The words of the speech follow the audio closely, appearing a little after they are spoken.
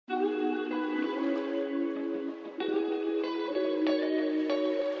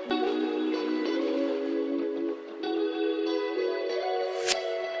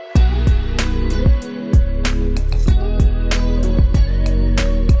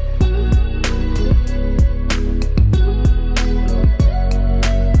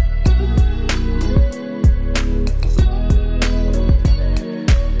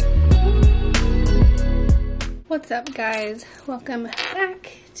What's up, guys? Welcome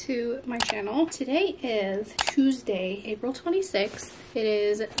back to my channel. Today is Tuesday, April 26th. It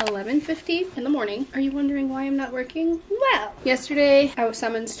is 11:50 in the morning. Are you wondering why I'm not working? Well, yesterday I was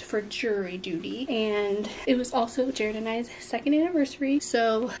summoned for jury duty, and it was also Jared and I's second anniversary.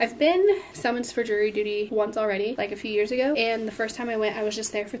 So I've been summoned for jury duty once already, like a few years ago, and the first time I went I was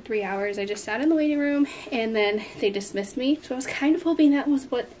just there for 3 hours. I just sat in the waiting room and then they dismissed me. So I was kind of hoping that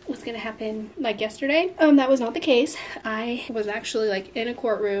was what was gonna happen like yesterday. That was not the case. I was actually like in a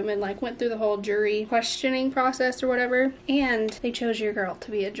courtroom and like went through the whole jury questioning process or whatever, and they chose your girl to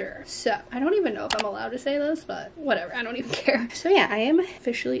be a juror. So I don't even know if I'm allowed to say this, but whatever, I don't even care. So yeah, I am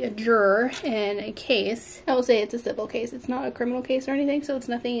officially a juror in a case. I will say it's a civil case. It's not a criminal case or anything, so it's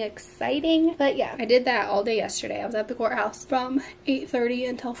nothing exciting. But yeah, I did that all day yesterday. I was at the courthouse from 8:30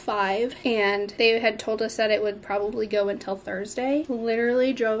 until 5, and they had told us that it would probably go until Thursday.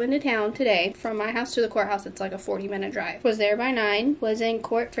 Literally drove into town today. From my house to the courthouse, it's like a 40-minute drive. Was there by 9, was in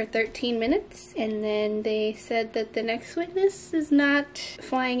court for 13 minutes, and then they said that the next witness is not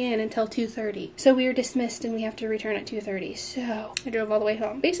flying in until 2:30. So we were dismissed and we have to return at 2:30. So I drove all the way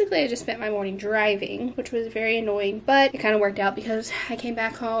home. Basically, I just spent my morning driving, which was very annoying, but it kind of worked out because I came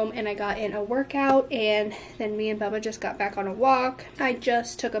back home and I got in a workout, and then me and Bubba just got back on a walk. I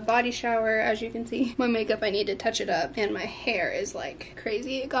just took a body shower. As you can see, my makeup, I need to touch it up, and my hair is like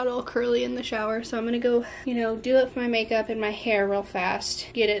crazy. It got all curly in the shower, so I'm gonna go, you know, do up my makeup and my hair real fast,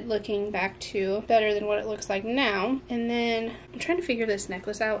 get it looking back to better than what it looks like now, and then I'm trying to figure this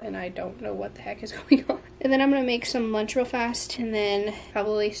necklace out and I don't know what the heck is going on. And then I'm gonna make some lunch real fast and then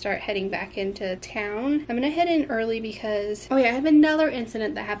probably start heading back into town. I'm gonna head in early because, oh yeah, I have another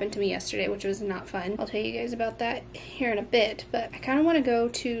incident that happened to me yesterday, which was not fun. I'll tell you guys about that here in a bit, but I kind of want to go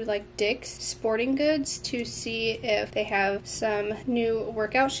to like Dick's Sporting Goods to see if they have some new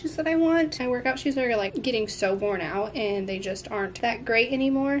workout shoes that I want. My workout shoes are like getting so worn out and they just aren't that great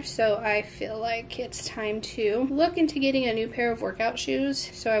anymore, so I feel like it's time to look into getting a new pair of workout shoes.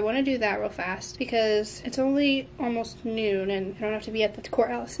 So I want to do that real fast because it's only almost noon and I don't have to be at the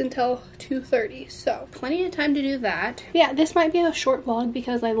courthouse until 2:30, so plenty of time to do that. Yeah, this might be a short vlog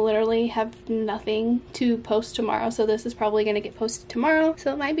because I literally have nothing to post tomorrow, so this is probably going to get posted tomorrow,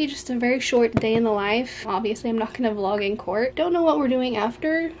 so it might be just a very short day in the life. Obviously I'm not going to vlog in court. Don't know what we're doing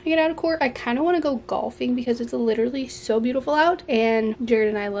after I get out of court. I kind of want to go golfing because it's literally so beautiful out, and Jared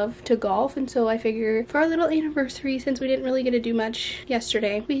and I love to golf, and so I figure for our little anniversary, since we didn't really get to do much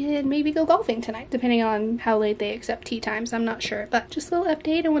yesterday, we could maybe go golfing tonight, depending on how late they accept tea times. I'm not sure, but just a little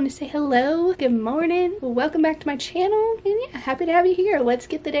update. I want to say hello, good morning, welcome back to my channel, and yeah, happy to have you here. Let's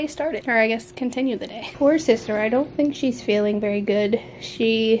get the day started, or I guess continue the day. Poor sister, I don't think she's feeling very good.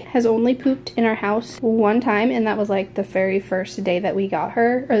 She has only pooped in our house one time, and that was like the very first day that we got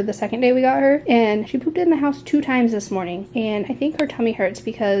her, or the second day we got her, and she pooped in the house 2 times this morning, and I think her tummy hurts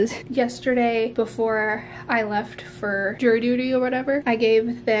because yesterday before I left for jury duty or whatever, I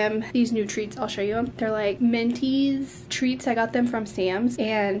gave them these new treats. I'll show you them. They're like Mentees treats. I got them from Sam's,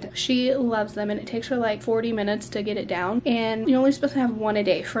 and she loves them, and it takes her like 40 minutes to get it down, and you're only supposed to have one a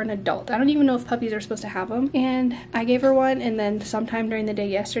day for an adult. I don't even know if puppies are supposed to have them, and I gave her one, and then sometime during the day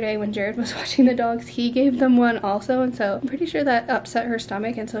yesterday when Jared was watching the dogs, he gave them one also, and so I'm pretty sure that upset her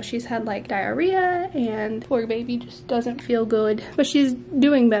stomach, and so she's had like diarrhea, and poor baby just doesn't feel good, but she's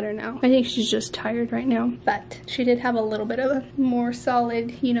doing better now. I think she's just tired right now, but she did have a little bit of a more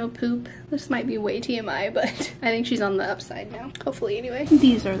solid, you know, poop. This might be way TMI, but I think she's on the upside now, hopefully. Anyway,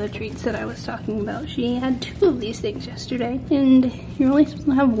 these are the treats that I was talking about. She had 2 of these things yesterday, and you're only supposed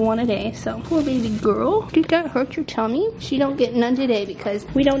to have 1 a day, so poor baby girl. Did that hurt your tummy? She don't get none today because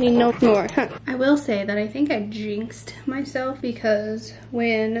we don't need no more, huh? I will say that I think I jinxed myself because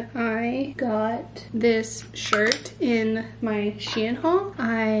when I got this shirt in my Shein haul,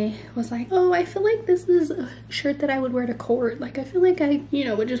 I was like, oh, I feel like this is a shirt that I would wear to court. Like, I feel like I, you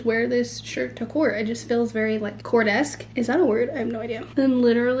know, would just wear this shirt to court. It just feels very like court-esque. Is that a word? I have no idea. Then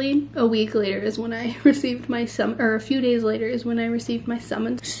literally a week later is when I received my or a few days later is when I received my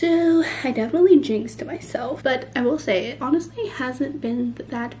summons. So I definitely jinxed myself, but I will say it honestly hasn't been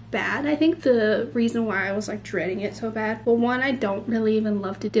that bad. I think the reason why I was like dreading it so bad, well, one, I don't really even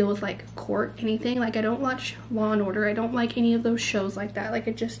love to deal with like court anything. Like, I don't watch Law and Order. I don't like any of those shows like that. Like,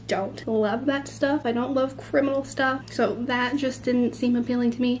 I just don't love that stuff. I don't love criminal stuff, so that just didn't seem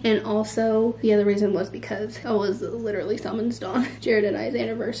appealing to me. And also the other reason was because I was literally summoned on Jared and I's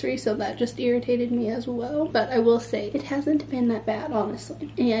anniversary, so that just irritated me as well. But I will say it hasn't been that bad,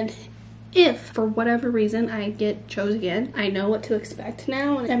 honestly. And if for whatever reason I get chose again, I know what to expect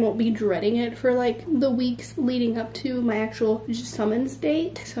now and I won't be dreading it for like the weeks leading up to my actual summons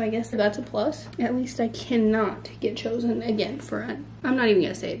date. So I guess that's a plus. At least I cannot get chosen again for it. I'm not even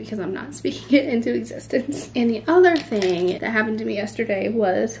gonna say it because I'm not speaking it into existence. And the other thing that happened to me yesterday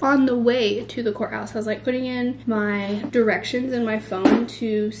was on the way to the courthouse, I was like putting in my directions in my phone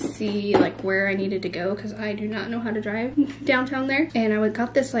to see like where I needed to go because I do not know how to drive downtown there. And I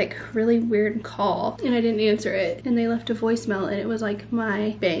got this like really weird call and I didn't answer it. And they left a voicemail and it was like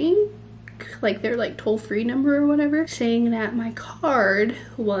my bank, like their like toll-free number or whatever, saying that my card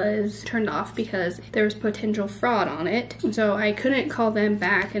was turned off because there was potential fraud on it. And so I couldn't call them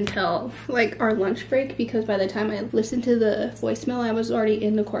back until like our lunch break because by the time I listened to the voicemail I was already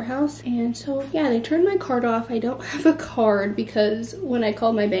in the courthouse. And so yeah, they turned my card off. I don't have a card because when I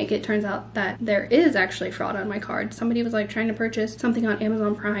called my bank it turns out that there is actually fraud on my card. Somebody was like trying to purchase something on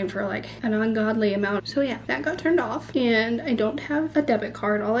Amazon Prime for like an ungodly amount. So yeah, that got turned off and I don't have a debit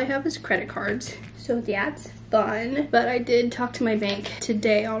card. All I have is credit cards. So that's fun. But I did talk to my bank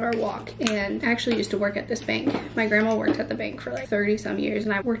today on our walk and I actually used to work at this bank. My grandma worked at the bank for like 30 some years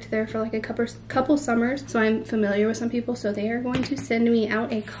and I worked there for like a couple summers. So I'm familiar with some people. So they are going to send me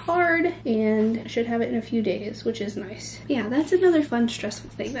out a card and I should have it in a few days, which is nice. Yeah, that's another fun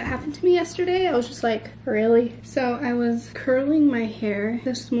stressful thing that happened to me yesterday. I was just like, really? So I was curling my hair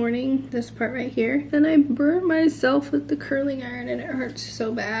this morning, this part right here, and I burnt myself with the curling iron and it hurts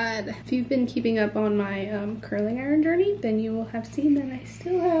so bad. If you've been keeping up on my curling iron journey, then you will have seen that I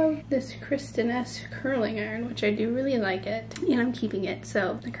still have this Kristen-esque curling iron, which I do really like it, and I'm keeping it.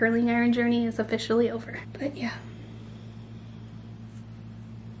 So the curling iron journey is officially over. But yeah.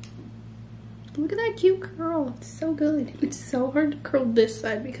 Look at that cute curl. It's so good. It's so hard to curl this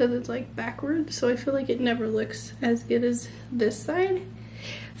side because it's like backwards, so I feel like it never looks as good as this side.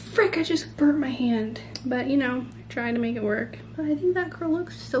 Frick, I just burnt my hand. But you know, I tried to make it work. But I think that curl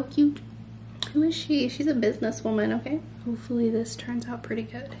looks so cute. Who is she? She's a businesswoman, okay? Hopefully this turns out pretty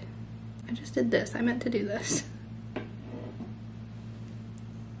good. I just did this. I meant to do this.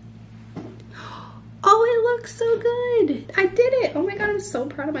 Oh, it looks so good. I did it. Oh my god, I'm so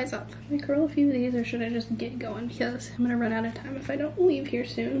proud of myself. Should I curl a few of these or should I just get going? Because I'm gonna run out of time if I don't leave here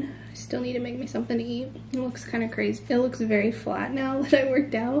soon. I still need to make me something to eat. It looks kind of crazy. It looks very flat now that I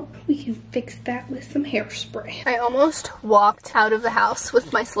worked out. We can fix that with some hairspray. I almost walked out of the house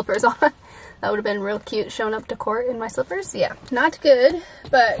with my slippers on. That would have been real cute showing up to court in my slippers. Yeah, not good,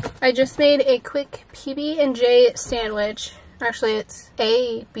 but I just made a quick PB&J sandwich. Actually, it's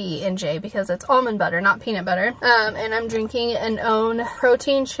A, B, and J because it's almond butter, not peanut butter. And I'm drinking an OWN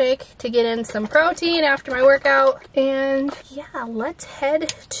protein shake to get in some protein after my workout. And yeah, let's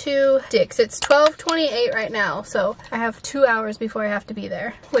head to Dick's. It's 12:28 right now, so I have 2 hours before I have to be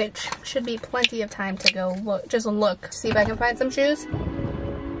there, which should be plenty of time to go look, just look, see if I can find some shoes.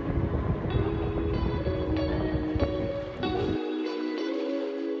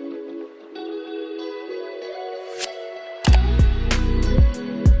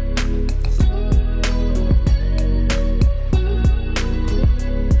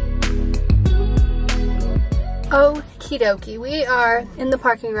 Okie dokie, we are in the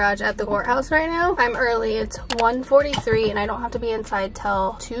parking garage at the courthouse right now. I'm early, it's 1:43 and I don't have to be inside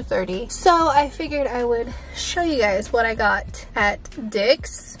till 2:30. So I figured I would show you guys what I got at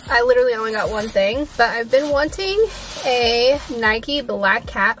Dick's. I literally only got one thing, but I've been wanting a Nike black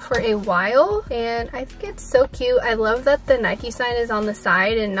cat for a while and I think it's so cute. I love that the Nike sign is on the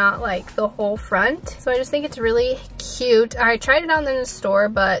side and not like the whole front. So I just think it's really cute. I tried it on in the store,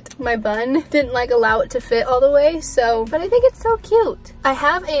 but my bun didn't like allow it to fit all the way. So, but I think it's so cute. I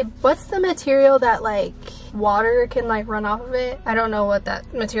have a, what's the material that like water can like run off of it? I don't know what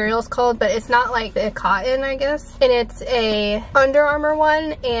that material is called, but it's not like the cotton, I guess. And it's a Under Armour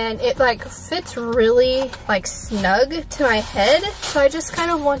one and it like fits really like snug to my head. So I just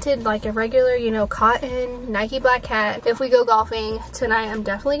kind of wanted like a regular, you know, cotton Nike black hat. If we go golfing tonight, I'm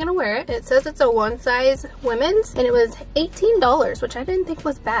definitely gonna wear it. It says it's a one size women's and it was $18, which I didn't think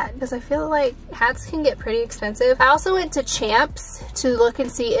was bad because I feel like hats can get pretty expensive. I also went to Champs to look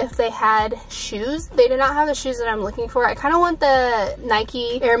and see if they had shoes. They did not have the shoes that I'm looking for. I kind of want the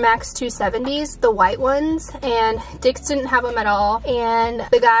Nike Air Max 270s, the white ones, and Dick's didn't have them at all. And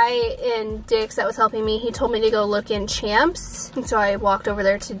the guy in Dick's that was helping me, he told me to go look in Champs. And so I walked over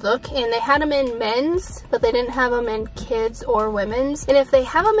there to look and they had them in men's, but they didn't have them in kids or women's. And if they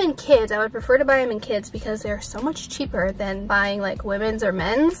have them in kids, I would prefer to buy them in kids because they're so much cheaper than buying like women's or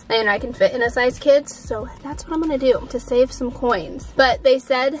men's. And I can fit in a size kids. So that's what I'm gonna do to save some coins. But they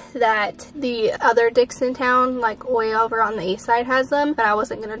said that the other Dick's in town, like way over on the east side, has them, but I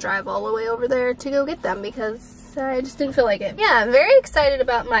wasn't gonna drive all the way over there to go get them because I just didn't feel like it. Yeah, I'm very excited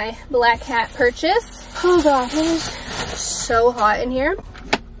about my black hat purchase. Oh gosh, it is so hot in here.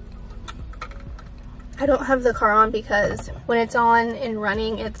 I don't have the car on because when it's on and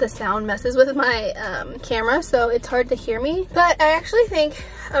running, the sound messes with my camera, so it's hard to hear me. But I actually think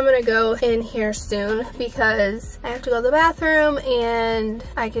I'm gonna go in here soon because I have to go to the bathroom and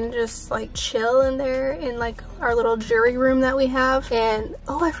I can just like chill in there in like our little jury room that we have. And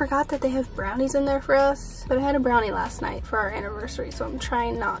oh, I forgot that they have brownies in there for us, but I had a brownie last night for our anniversary, so I'm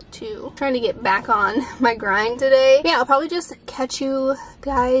trying to get back on my grind today. Yeah, I'll probably just catch you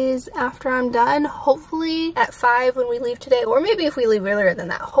guys after I'm done, hopefully at 5 when we leave today, or maybe if we leave earlier than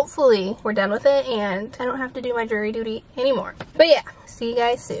that. Hopefully we're done with it and I don't have to do my jury duty anymore. But yeah, see you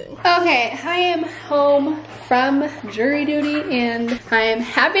guys soon. Okay, I am home from jury duty and I am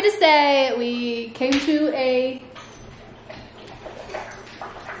happy to say we came to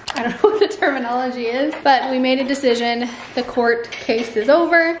I don't know what the terminology is, but we made a decision. The court case is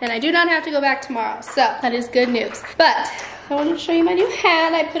over and I do not have to go back tomorrow. So that is good news. But I wanted to show you my new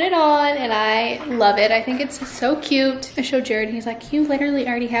hat. I put it on and I love it. I think it's so cute. I showed Jared and he's like, you literally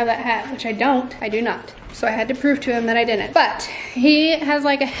already have that hat, which I don't. I do not. So I had to prove to him that I didn't. But he has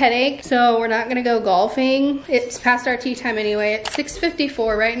like a headache, so we're not gonna go golfing. It's past our tea time anyway. It's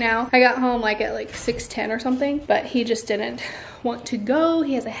 6:54 right now. I got home like at like 6:10 or something, but he just didn't want to go.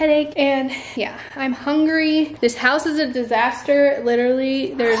 He has a headache and yeah, I'm hungry. This house is a disaster.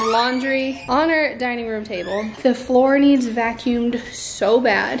 Literally, there's laundry on our dining room table. The floor needs vacuumed so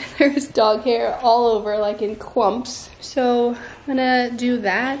bad. There's dog hair all over, like in clumps. So I'm gonna do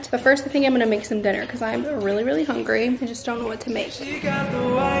that. But first I think I'm gonna make some dinner because I'm really, really hungry. I just don't know what to make. She got the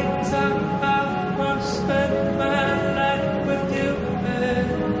white top, I wanna spend my life with you.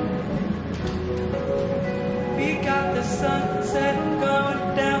 We got the sunset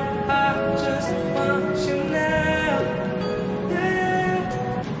going down, I just want you now.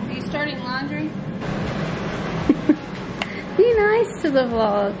 Yeah. Are you starting laundry? Be nice to the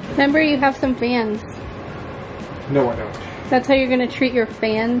vlog. Remember, you have some fans. No, I don't. That's how you're gonna treat your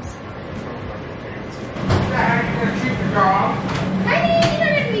fans? How you gonna treat the dog? Honey, you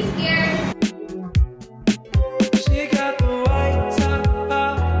don't have to be scared. She got the white top, I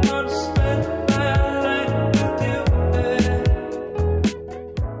wanna spend my life with you.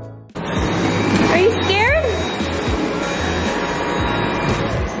 Are you scared?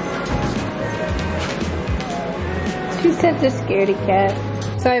 She's such a scaredy cat.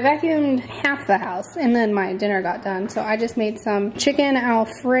 So I vacuumed half the house and then my dinner got done. So I just made some chicken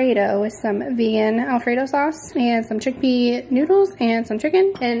Alfredo with some vegan Alfredo sauce and some chickpea noodles and some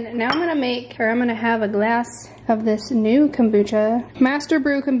chicken. And now I'm gonna have a glass of this new kombucha, Master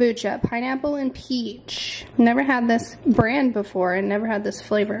Brew kombucha, pineapple and peach. Never had this brand before and never had this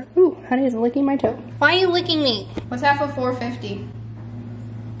flavor. Ooh, honey is licking my toe. Why are you licking me? What's half of 450?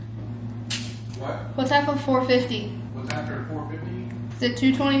 What? What's half of 450? What's after 450? Is it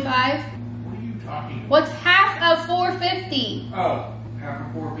 225? What are you talking about? What's half of 450? Oh, half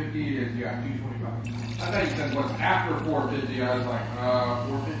of 450 is, yeah, 225. I thought you said what's after 450. I was like,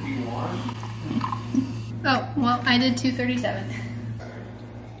 451? Oh, well, I did 237.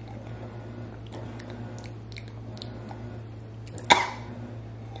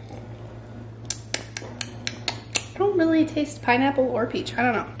 I don't really taste pineapple or peach. I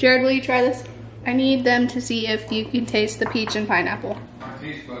don't know. Jared, will you try this? I need them to see if you can taste the peach and pineapple. My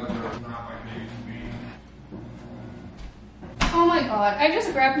taste buds are not like they used to be. Oh my god, I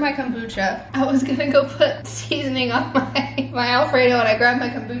just grabbed my kombucha. I was gonna go put seasoning on my Alfredo and I grabbed my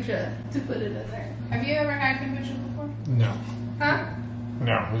kombucha to put it in there. Have you ever had kombucha before? No. Huh?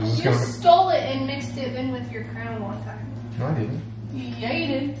 No. You stole it and mixed it in with your Crown one time. No, I didn't. Yeah, you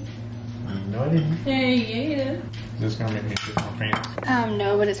did. No, I didn't. Yeah, you did. Is this gonna make me shit my pants?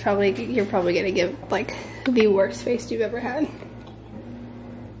 No, but it's probably, you're probably gonna give like the worst face you've ever had.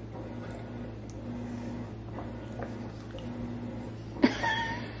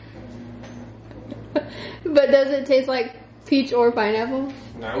 But does it taste like peach or pineapple?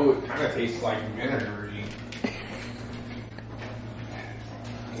 No, it kind of tastes like vinegary.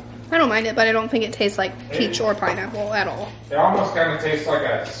 I don't mind it, but I don't think it tastes like peach or pineapple at all. It almost kind of tastes like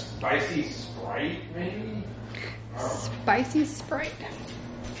a spicy Sprite, maybe? Spicy Sprite.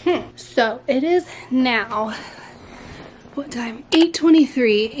 So it is now what time?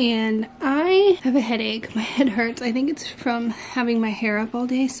 8:23, and I have a headache. My head hurts. I think it's from having my hair up all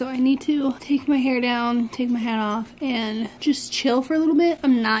day, so I need to take my hair down, take my hat off, and just chill for a little bit.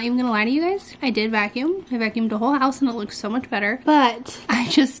 I'm not even gonna lie to you guys. I did vacuum. I vacuumed the whole house and it looks so much better, but I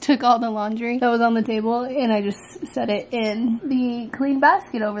just took all the laundry that was on the table and I just set it in the clean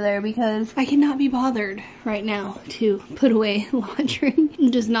basket over there because I cannot be bothered right now to put away laundry.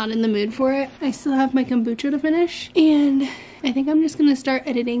 I'm just not in the mood for it. I still have my kombucha to finish, and I think I'm just gonna start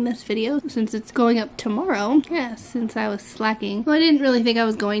editing this video since it's going up tomorrow. Yeah, since I was slacking. Well, I didn't really think I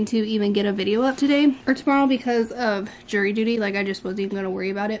was going to even get a video up today or tomorrow because of jury duty. Like, I just wasn't even gonna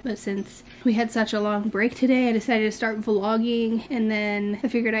worry about it. But since we had such a long break today, I decided to start vlogging, and then I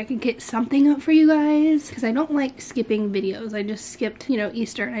figured I could get something up for you guys because I don't like skipping videos. I just skipped, you know,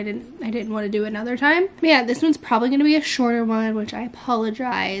 Easter, and I didn't want to do it another time. But yeah, this one's probably gonna be a shorter one, which I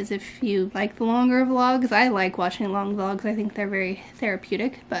apologize if you like the longer vlogs. I like watching long vlogs. I think they're very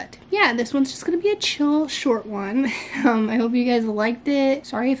therapeutic, but yeah, this one's just gonna be a chill short one. I hope you guys liked it.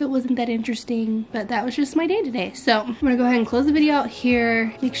 Sorry if it wasn't that interesting, but that was just my day today. So I'm gonna go ahead and close the video out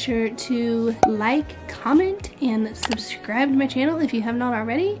here. Make sure to like, comment, and subscribe to my channel if you have not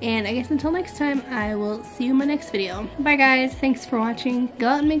already, and I guess until next time, I will see you in my next video. Bye guys, thanks for watching. Go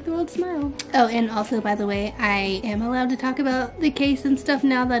out and make the world smile. Oh, and also, by the way, I am allowed to talk about the case and stuff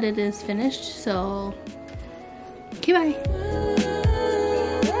now that it is finished, so okay, bye.